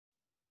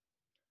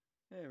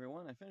Hey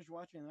everyone, I finished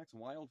watching the next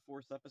Wild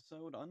Force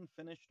episode,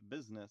 Unfinished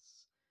Business.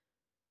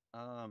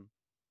 Um,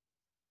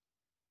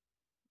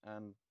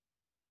 and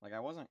I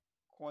wasn't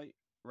quite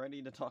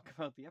ready to talk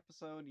about the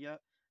episode yet.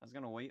 I was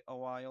gonna wait a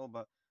while,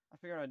 but I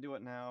figured I'd do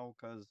it now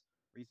because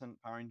recent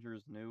Power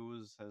Rangers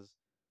news has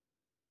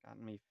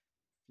gotten me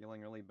feeling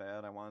really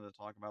bad. I wanted to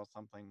talk about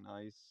something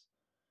nice.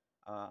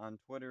 On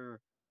Twitter,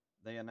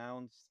 they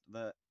announced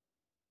that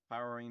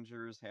Power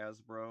Rangers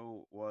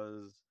Hasbro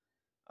was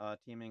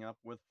teaming up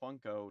with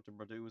Funko to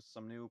produce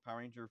some new Power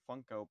Ranger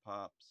Funko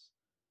Pops.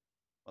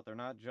 But they're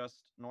not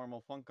just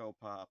normal Funko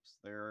Pops.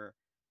 They're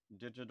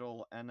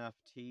digital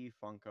NFT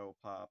Funko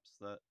Pops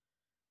that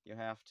you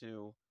have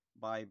to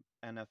buy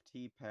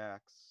NFT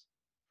packs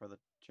for the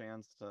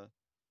chance to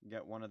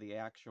get one of the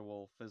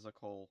actual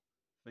physical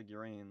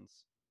figurines.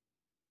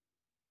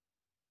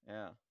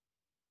 Yeah,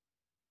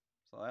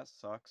 so that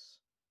sucks.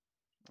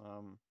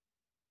 Um,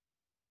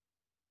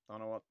 don't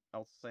know what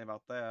else to say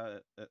about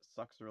that. It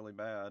sucks really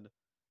bad.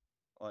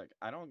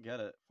 I don't get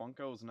it.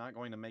 Funko's not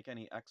going to make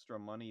any extra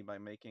money by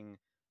making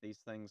these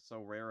things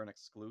so rare and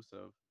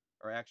exclusive.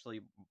 Or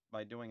actually,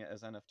 by doing it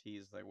as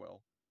NFTs, they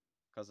will.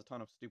 Because a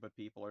ton of stupid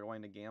people are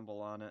going to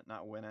gamble on it,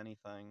 not win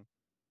anything.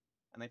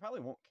 And they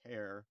probably won't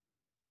care.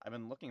 I've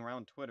been looking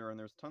around Twitter, and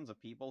there's tons of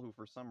people who,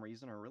 for some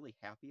reason, are really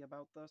happy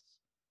about this.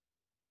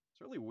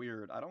 It's really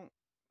weird. I don't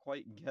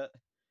quite get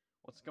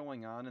what's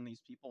going on in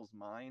these people's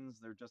minds.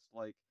 They're just,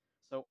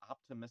 so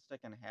optimistic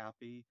and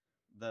happy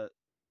that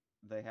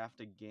they have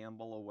to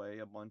gamble away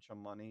a bunch of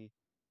money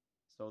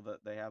so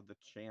that they have the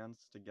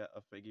chance to get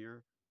a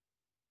figure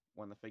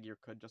when the figure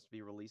could just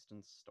be released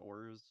in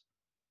stores,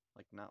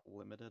 not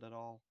limited at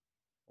all.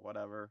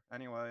 Whatever.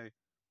 Anyway,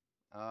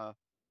 uh,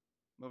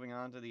 moving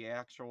on to the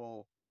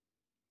actual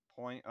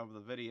point of the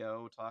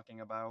video,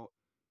 talking about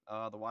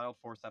the Wild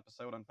Force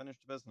episode,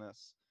 Unfinished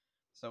Business.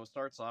 So it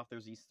starts off,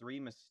 there's these three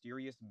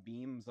mysterious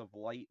beams of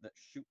light that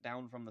shoot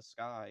down from the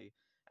sky,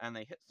 and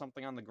they hit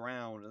something on the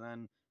ground, and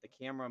then the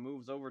camera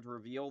moves over to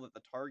reveal that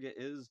the target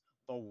is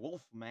the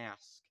wolf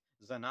mask.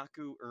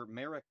 Zanaku, or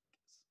Merrick's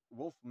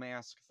wolf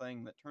mask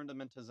thing that turned him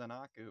into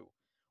Zanaku.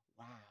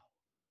 Wow.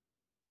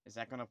 Is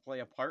that going to play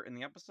a part in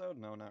the episode?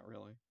 No, not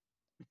really.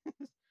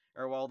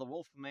 Or, well, the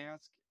wolf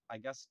mask, I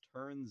guess,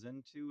 turns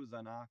into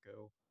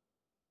Zanaku.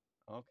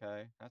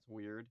 Okay, that's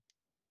weird.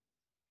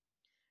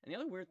 And the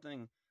other weird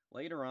thing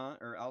later on,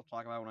 or I'll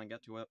talk about when I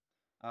get to it.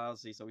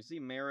 Let's see. So we see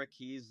Merrick.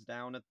 He's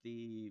down at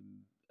the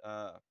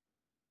uh,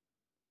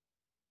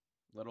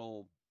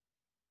 little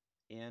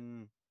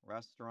inn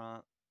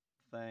restaurant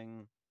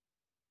thing.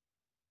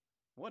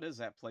 What is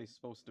that place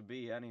supposed to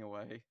be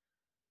anyway?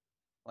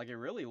 It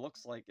really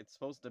looks like it's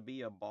supposed to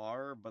be a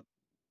bar, but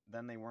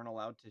then they weren't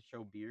allowed to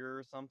show beer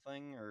or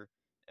something, or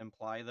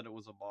imply that it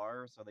was a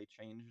bar, so they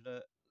changed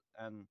it.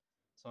 And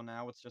so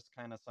now it's just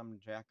kind of some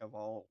jack of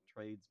all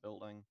trades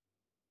building.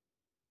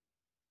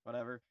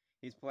 Whatever.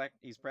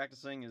 He's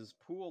practicing his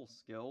pool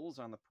skills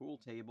on the pool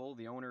table.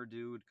 The owner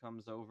dude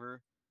comes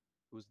over,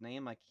 whose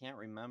name I can't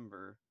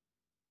remember.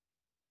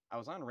 I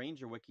was on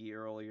Ranger Wiki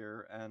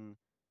earlier, and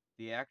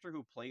the actor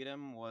who played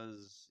him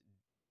was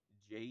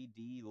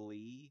J.D.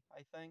 Lee,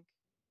 I think.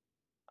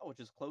 Oh, which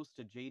is close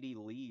to J.D.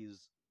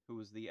 Lee's, who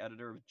was the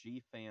editor of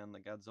G-Fan, the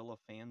Godzilla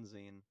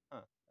fanzine.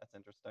 Huh, that's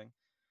interesting.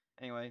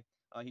 Anyway,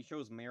 he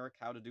shows Merrick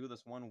how to do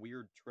this one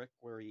weird trick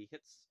where he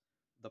hits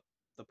the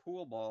the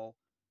pool ball,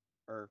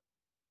 or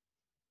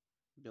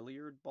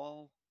billiard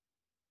ball.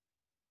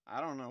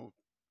 I don't know.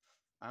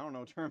 I don't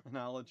know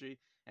terminology.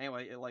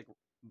 Anyway, it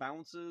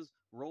bounces,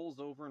 rolls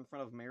over in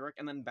front of Merrick,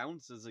 and then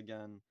bounces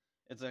again.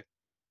 It's a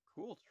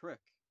cool trick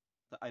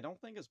that I don't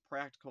think is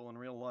practical in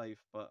real life,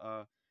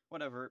 but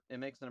whatever. It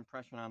makes an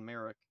impression on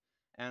Merrick.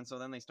 And so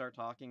then they start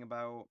talking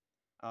about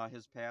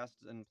his past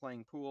and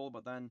playing pool,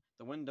 but then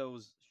the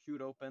windows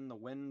shoot open, the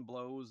wind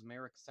blows,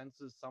 Merrick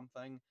senses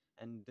something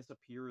and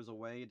disappears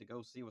away to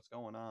go see what's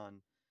going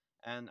on.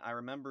 And I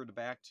remembered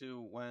back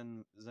to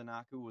when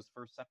Zanaku was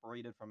first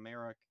separated from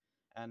Merrick,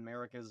 and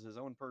Merrick is his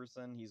own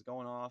person. He's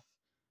going off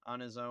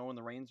on his own.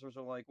 The Rangers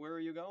are like, "Where are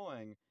you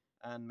going?"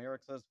 And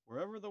Merrick says,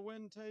 "Wherever the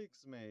wind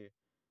takes me."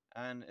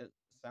 And it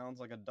sounds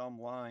like a dumb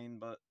line,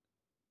 but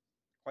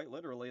quite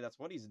literally, that's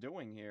what he's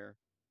doing here.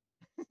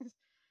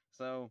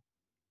 So,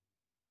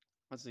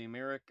 let's see.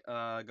 Merrick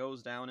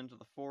goes down into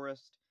the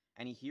forest,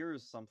 and he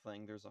hears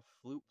something. There's a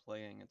flute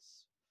playing.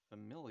 It's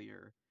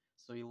familiar.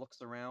 So he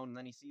looks around, and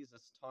then he sees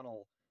this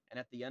tunnel. And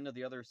at the end of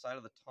the other side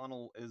of the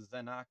tunnel is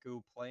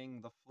Zanaku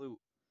playing the flute.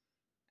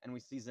 And we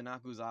see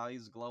Zanaku's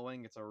eyes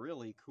glowing. It's a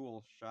really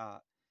cool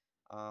shot.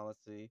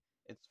 Let's see.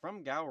 It's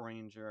from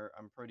Gaoranger,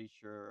 I'm pretty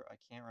sure. I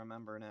can't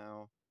remember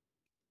now.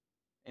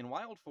 In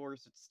Wild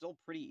Force, it's still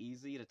pretty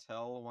easy to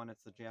tell when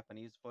it's the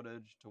Japanese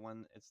footage to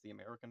when it's the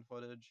American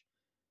footage.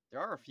 There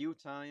are a few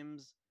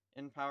times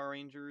in Power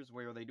Rangers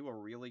where they do a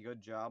really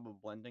good job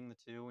of blending the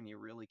two, and you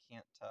really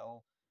can't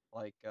tell.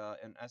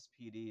 In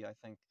SPD, I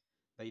think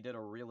they did a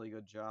really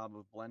good job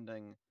of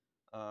blending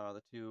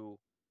the two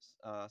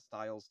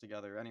styles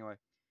together. Anyway,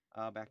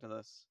 back to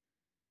this.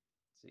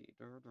 Let's see.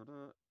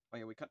 Oh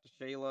yeah, we cut to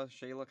Shayla.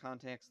 Shayla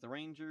contacts the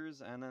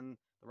Rangers, and then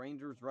the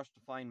Rangers rush to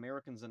find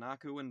Merrick and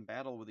Zanaku and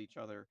battle with each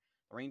other.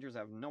 The Rangers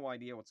have no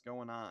idea what's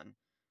going on.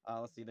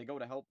 Let's see, they go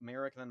to help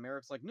Merrick, and then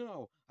Merrick's like,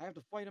 no, I have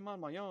to fight him on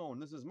my own.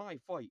 This is my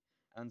fight.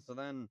 And so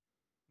then,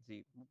 let's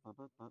see,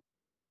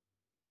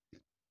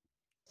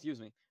 excuse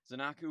me,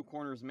 Zanaku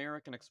corners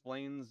Merrick and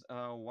explains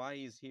why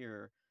he's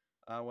here.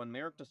 When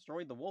Merrick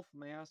destroyed the wolf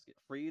mask, it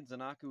freed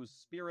Zanaku's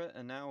spirit,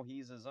 and now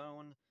he's his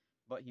own.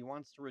 But he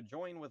wants to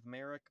rejoin with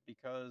Merrick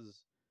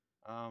because,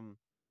 um,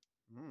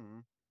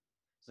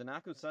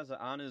 Zanaku says that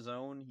on his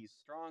own he's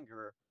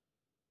stronger.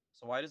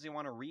 So why does he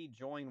want to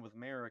rejoin with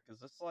Merrick? Is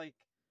this like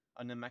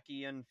a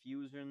Namekian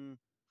fusion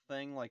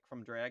thing, like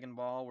from Dragon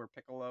Ball, where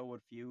Piccolo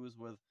would fuse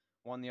with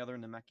one of the other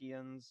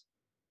Namekians?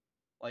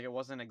 Like it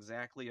wasn't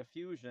exactly a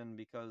fusion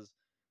because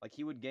like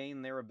he would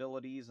gain their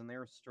abilities and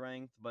their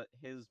strength, but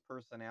his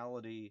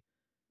personality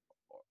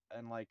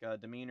and like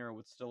demeanor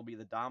would still be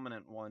the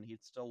dominant one.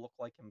 He'd still look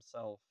like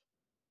himself.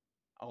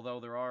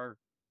 Although there are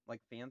like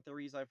fan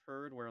theories I've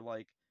heard where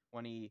like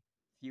when he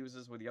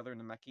fuses with the other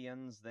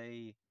Namekians,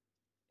 they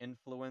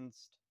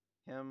influenced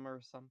him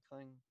or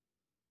something.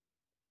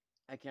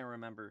 I can't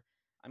remember.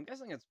 I'm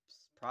guessing it's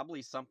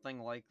probably something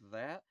like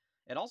that.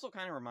 It also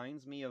kind of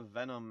reminds me of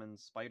Venom and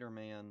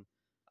Spider-Man.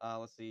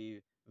 Let's see,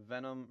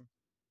 Venom.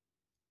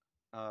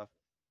 Uh,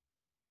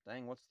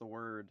 dang, what's the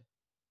word?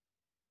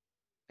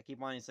 I keep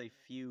wanting to say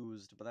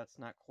fused, but that's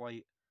not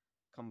quite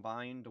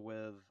combined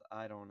with.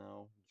 I don't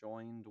know,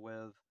 joined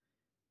with.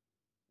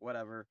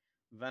 Whatever.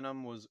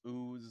 Venom was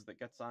ooze that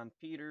gets on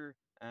Peter,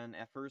 and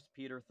at first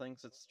Peter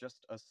thinks it's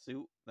just a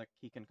suit that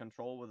he can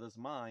control with his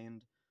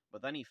mind,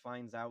 but then he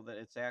finds out that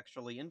it's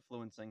actually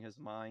influencing his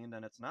mind,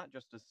 and it's not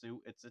just a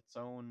suit, it's its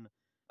own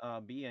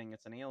being,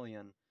 it's an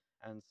alien.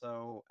 And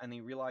he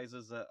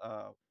realizes that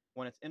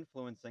when it's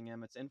influencing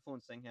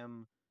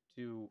him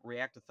to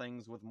react to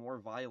things with more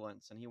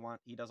violence, and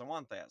he doesn't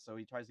want that, so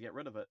he tries to get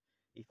rid of it.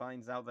 He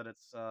finds out that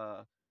it's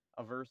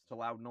averse to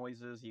loud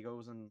noises. He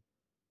goes and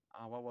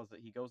what was it?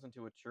 He goes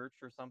into a church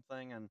or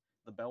something, and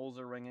the bells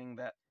are ringing.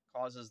 That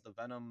causes the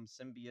Venom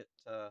symbiote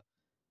to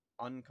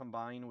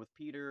uncombine with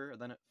Peter.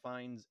 Then it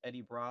finds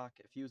Eddie Brock.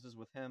 It fuses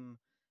with him,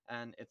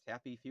 and it's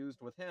happy fused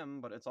with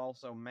him, but it's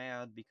also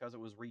mad because it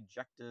was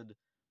rejected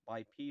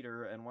by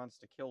Peter and wants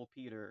to kill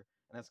Peter.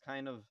 And that's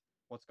kind of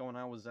what's going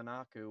on with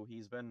Zanaku.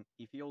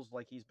 He feels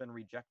like he's been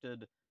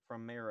rejected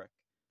from Merrick,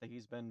 that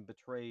he's been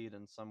betrayed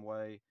in some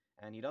way,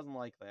 and he doesn't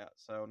like that.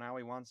 So now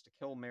he wants to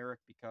kill Merrick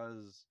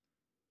because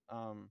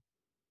um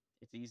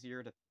it's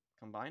easier to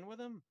combine with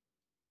him.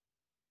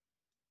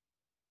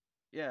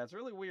 Yeah, it's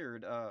really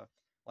weird.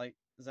 Like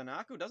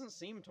Zanaku doesn't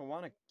seem to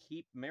want to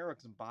keep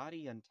Merrick's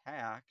body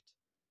intact.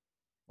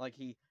 Like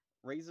he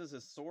raises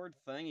his sword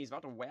thing, he's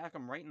about to whack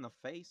him right in the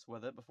face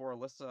with it before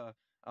Alyssa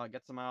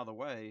gets him out of the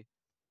way.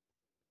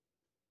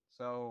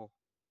 So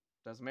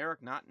does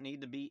Merrick not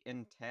need to be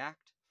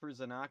intact for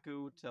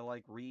Zanaku to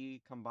like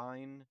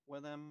recombine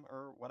with him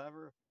or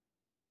whatever?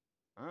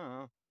 I don't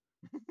know.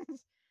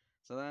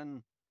 So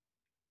then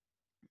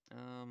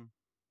Um,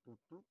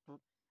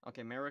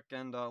 okay, Merrick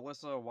and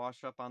Alyssa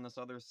wash up on this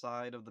other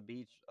side of the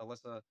beach.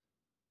 Alyssa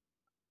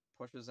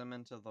pushes him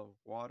into the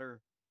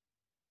water.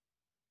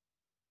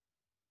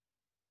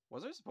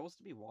 Was there supposed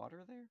to be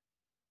water there?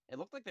 It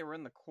looked like they were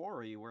in the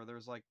quarry where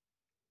there's like,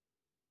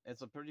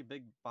 it's a pretty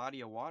big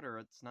body of water.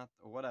 It's not,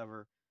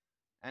 whatever.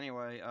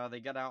 Anyway, they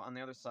get out on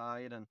the other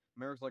side, and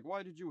Merrick's like,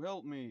 why did you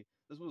help me?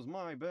 This was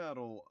my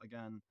battle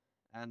again.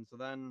 And so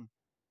then.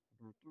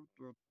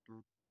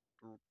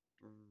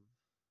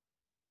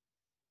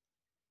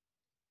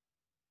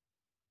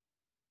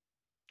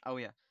 Oh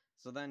yeah.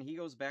 So then he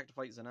goes back to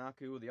fight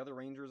Zanaku. The other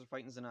Rangers are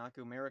fighting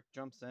Zanaku. Merrick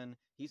jumps in.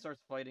 He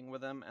starts fighting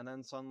with them, and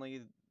then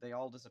suddenly they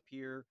all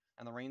disappear.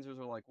 And the Rangers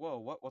are like, "Whoa,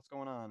 what's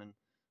going on?" And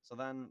so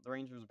then the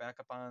Rangers back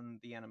up on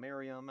the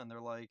Animarium, and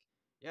they're like,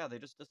 "Yeah, they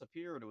just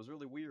disappeared. It was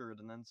really weird."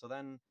 And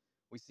then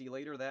we see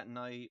later that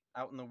night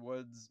out in the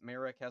woods,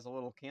 Merrick has a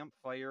little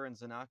campfire, and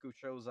Zanaku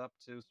shows up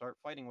to start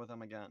fighting with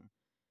him again.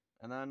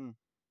 And then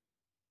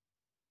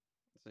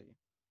let's see.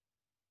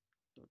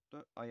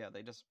 Oh yeah,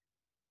 they just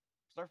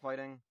start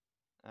fighting,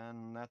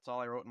 and that's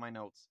all I wrote in my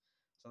notes.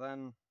 So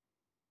then,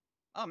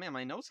 oh man,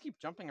 my notes keep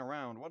jumping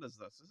around. What is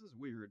this? This is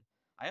weird.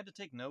 I had to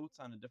take notes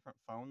on a different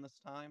phone this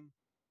time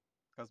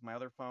because my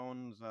other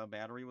phone's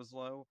battery was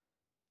low.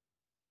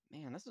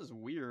 Man, this is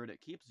weird. It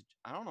keeps.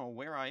 I don't know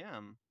where I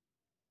am.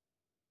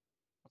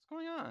 What's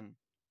going on?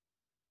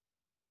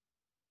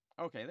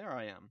 Okay, there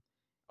I am.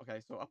 Okay,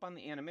 so up on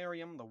the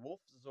Animarium, the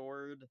Wolf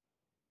Zord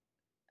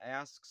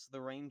asks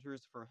the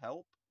Rangers for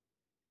help,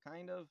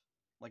 kind of.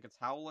 Like it's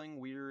howling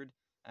weird,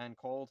 and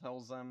Cole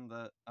tells them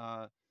that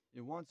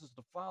it wants us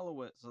to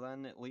follow it, so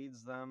then it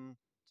leads them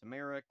to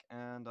Merrick,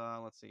 and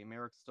let's see,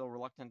 Merrick's still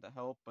reluctant to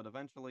help, but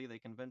eventually they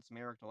convince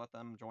Merrick to let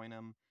them join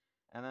him,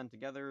 and then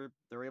together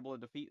they're able to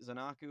defeat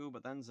Zanaku,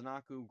 but then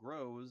Zanaku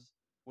grows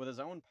with his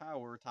own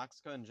power.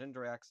 Toxica and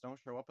Jindrax don't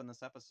show up in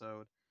this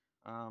episode.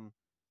 Um,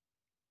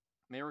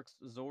 Merrick's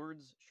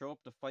Zords show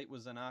up to fight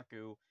with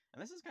Zanaku,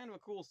 And this is kind of a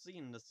cool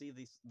scene to see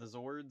the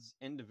Zords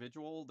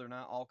individual. They're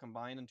not all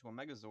combined into a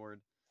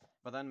Megazord.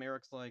 But then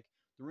Merrick's like,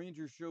 the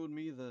Rangers showed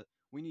me that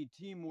we need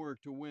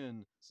teamwork to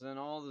win. So then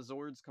all the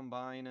Zords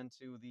combine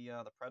into the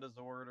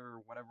Pretazord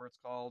or whatever it's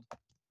called.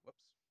 Whoops,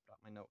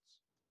 dropped my notes.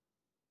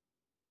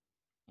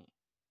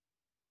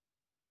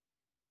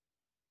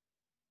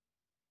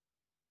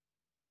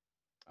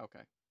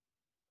 Okay,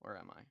 where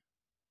am I?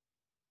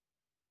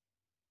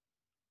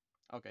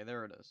 Okay,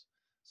 there it is.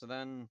 So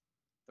then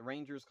the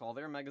Rangers call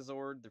their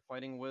Megazord. They're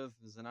fighting with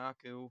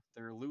Zanaku.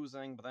 They're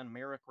losing, but then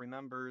Merrick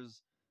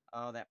remembers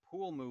that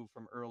pool move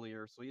from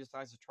earlier, so he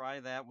decides to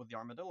try that with the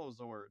Armadillo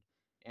Zord.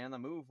 And the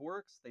move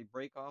works. They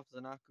break off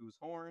Zanaku's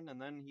horn,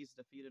 and then he's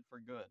defeated for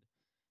good.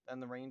 Then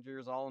the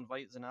Rangers all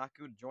invite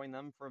Zanaku to join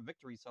them for a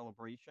victory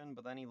celebration,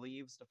 but then he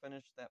leaves to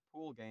finish that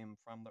pool game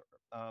from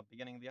the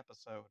beginning of the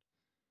episode,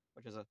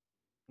 which is a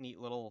neat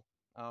little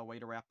way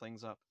to wrap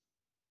things up.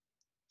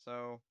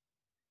 So,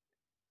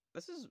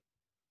 this is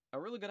a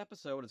really good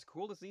episode. It's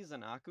cool to see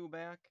Zanaku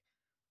back,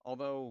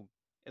 although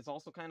it's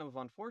also kind of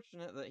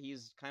unfortunate that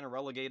he's kind of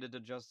relegated to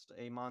just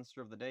a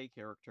Monster of the Day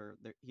character.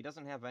 He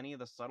doesn't have any of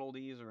the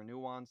subtleties or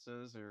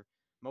nuances or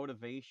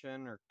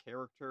motivation or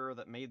character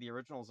that made the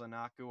original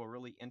Zanaku a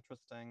really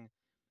interesting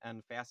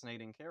and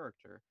fascinating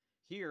character.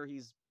 Here,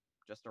 he's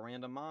just a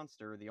random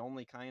monster. The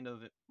only kind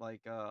of,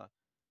 like,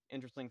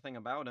 interesting thing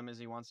about him is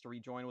he wants to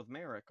rejoin with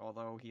Merrick,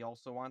 although he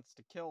also wants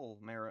to kill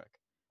Merrick.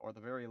 Or at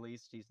the very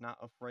least, he's not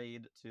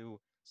afraid to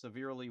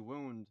severely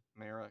wound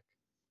Merrick,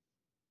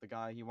 the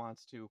guy he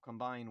wants to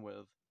combine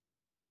with.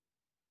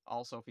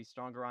 Also, if he's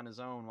stronger on his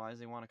own, why does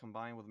he want to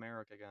combine with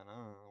Merrick again? I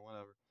don't know,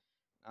 whatever.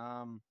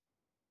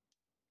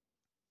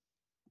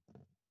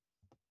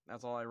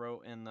 That's all I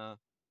wrote in the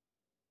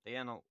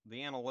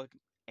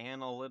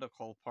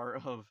analytical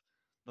part of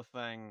the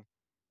thing.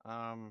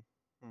 Trying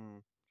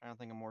to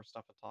think of more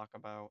stuff to talk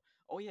about.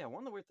 Oh yeah,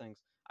 one of the weird things.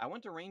 I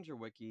went to Ranger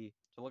Wiki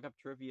to look up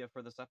trivia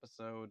for this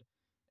episode,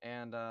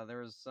 and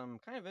there's some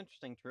kind of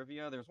interesting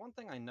trivia. There's one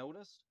thing I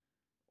noticed.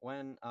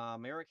 When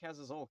Merrick has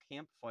his old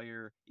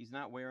campfire, he's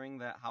not wearing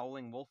that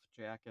Howling Wolf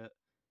jacket,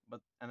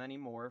 and then he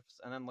morphs,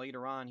 and then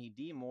later on he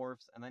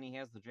demorphs, and then he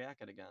has the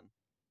jacket again.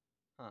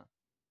 Huh,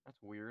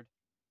 that's weird.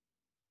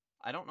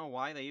 I don't know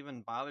why they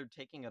even bothered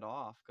taking it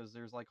off, because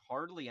there's like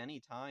hardly any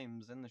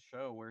times in the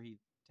show where he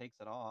takes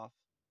it off.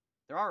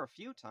 There are a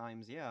few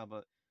times, yeah,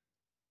 but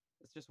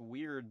it's just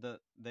weird that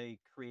they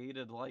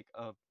created like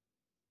a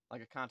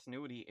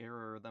continuity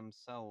error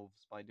themselves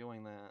by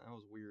doing that. That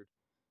was weird.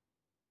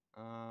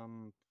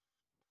 Um,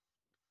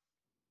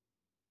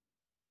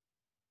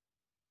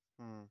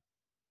 hmm.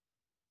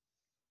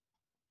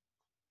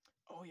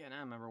 Oh yeah, now I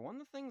remember. One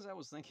of the things I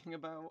was thinking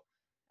about,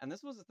 and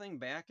this was a thing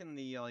back in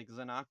the like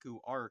Zanaku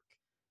arc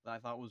that I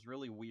thought was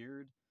really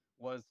weird,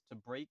 was to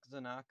break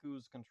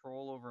Zanaku's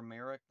control over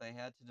Merrick, they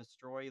had to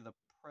destroy the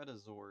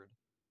Pretazord.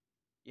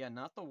 Yeah,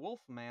 not the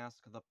Wolf Mask,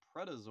 the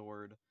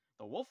Pretazord.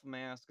 The Wolf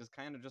Mask is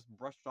kind of just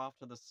brushed off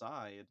to the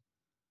side.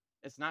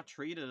 It's not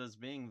treated as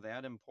being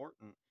that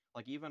important.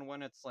 Like even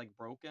when it's like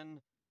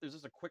broken, there's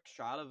just a quick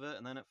shot of it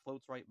and then it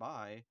floats right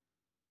by.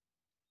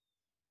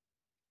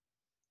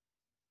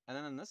 And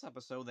then in this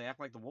episode, they act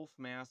like the Wolf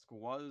Mask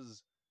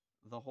was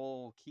the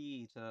whole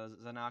key to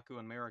Zanaku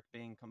and Merrick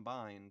being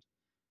combined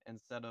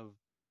instead of,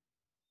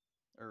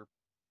 or,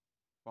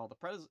 well, the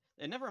Predator.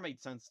 It never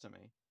made sense to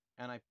me.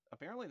 And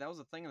apparently that was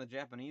a thing in the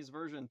Japanese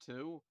version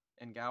too,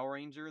 in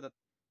Ranger, that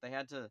they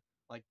had to,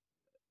 like,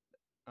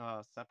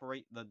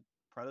 separate the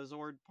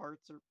Predazord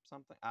parts or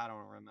something. I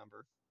don't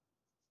remember.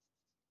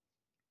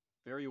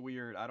 Very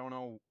weird. I don't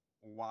know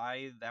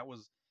why that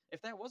was.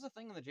 If that was a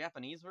thing in the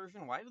Japanese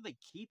version, why did they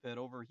keep it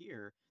over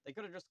here? They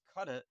could have just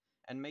cut it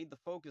and made the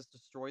focus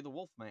destroy the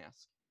wolf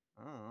mask.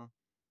 I don't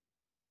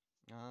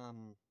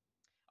know.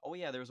 Oh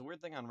yeah, there's a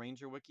weird thing on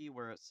Ranger Wiki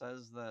where it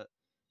says that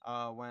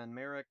when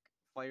Merrick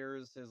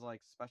fires his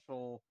like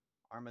special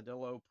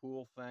armadillo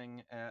pool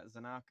thing at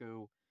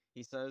Zanaku,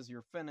 he says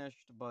you're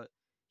finished, but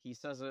he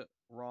says it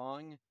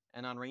wrong,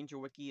 and on Ranger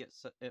Wiki it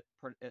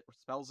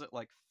spells it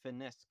like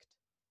finished,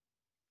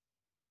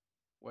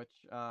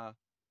 which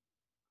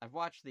I've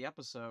watched the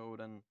episode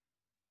and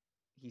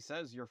he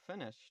says you're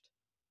finished.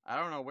 I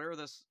don't know where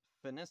this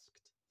finished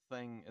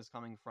thing is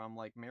coming from.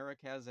 Like Merrick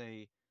has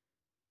a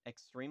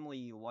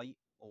extremely light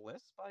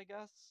lisp, I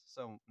guess,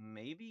 so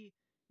maybe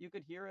you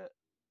could hear it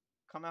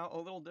come out a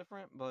little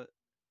different, but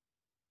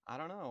I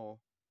don't know.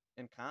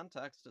 In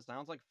context, it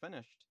sounds like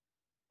finished.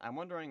 I'm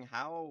wondering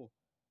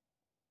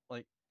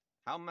like,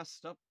 how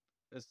messed up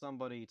is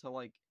somebody to,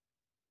 like,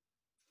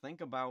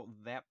 think about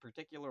that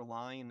particular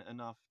line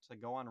enough to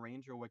go on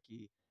Ranger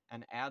Wiki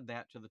and add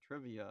that to the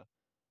trivia.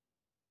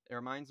 It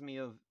reminds me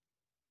of,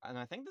 and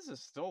I think this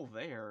is still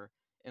there,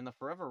 in the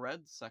Forever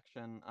Red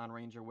section on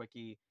Ranger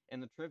Wiki,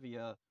 in the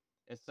trivia,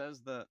 it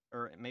says that,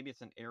 or maybe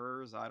it's in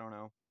errors, I don't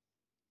know.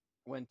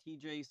 When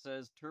TJ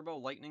says Turbo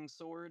Lightning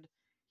Sword,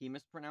 he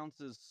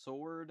mispronounces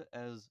sword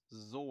as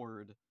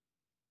Zord,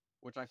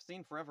 which I've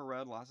seen Forever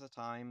Red lots of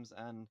times,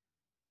 and,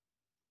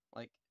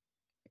 like,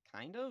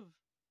 kind of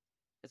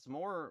It's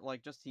more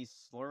like just he's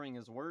slurring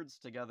his words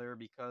together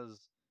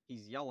because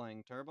he's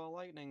yelling Turbo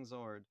Lightning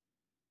Zord.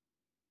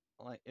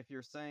 Like, if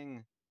you're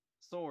saying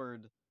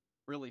sword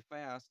really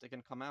fast, it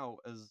can come out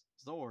as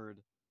Zord.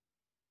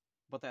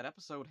 But that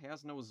episode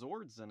has no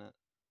Zords in it.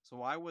 So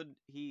why would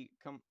he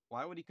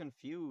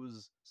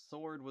confuse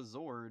sword with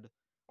Zord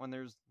when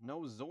there's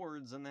no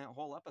Zords in that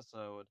whole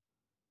episode?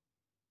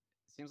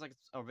 It seems like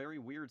it's a very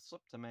weird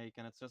slip to make,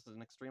 and it's just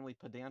an extremely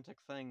pedantic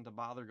thing to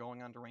bother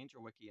going onto Ranger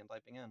Wiki and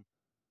typing in.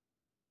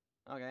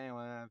 Okay,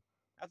 anyway,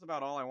 that's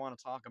about all I want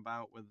to talk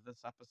about with this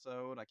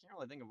episode. I can't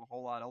really think of a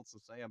whole lot else to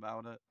say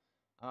about it.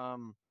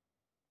 Um,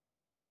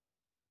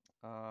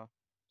 uh,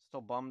 Still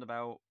bummed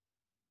about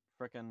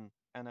frickin'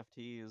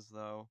 NFTs,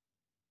 though.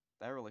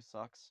 That really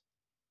sucks.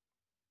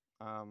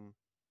 Um,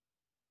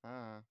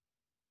 uh,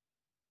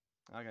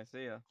 okay,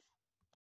 see ya.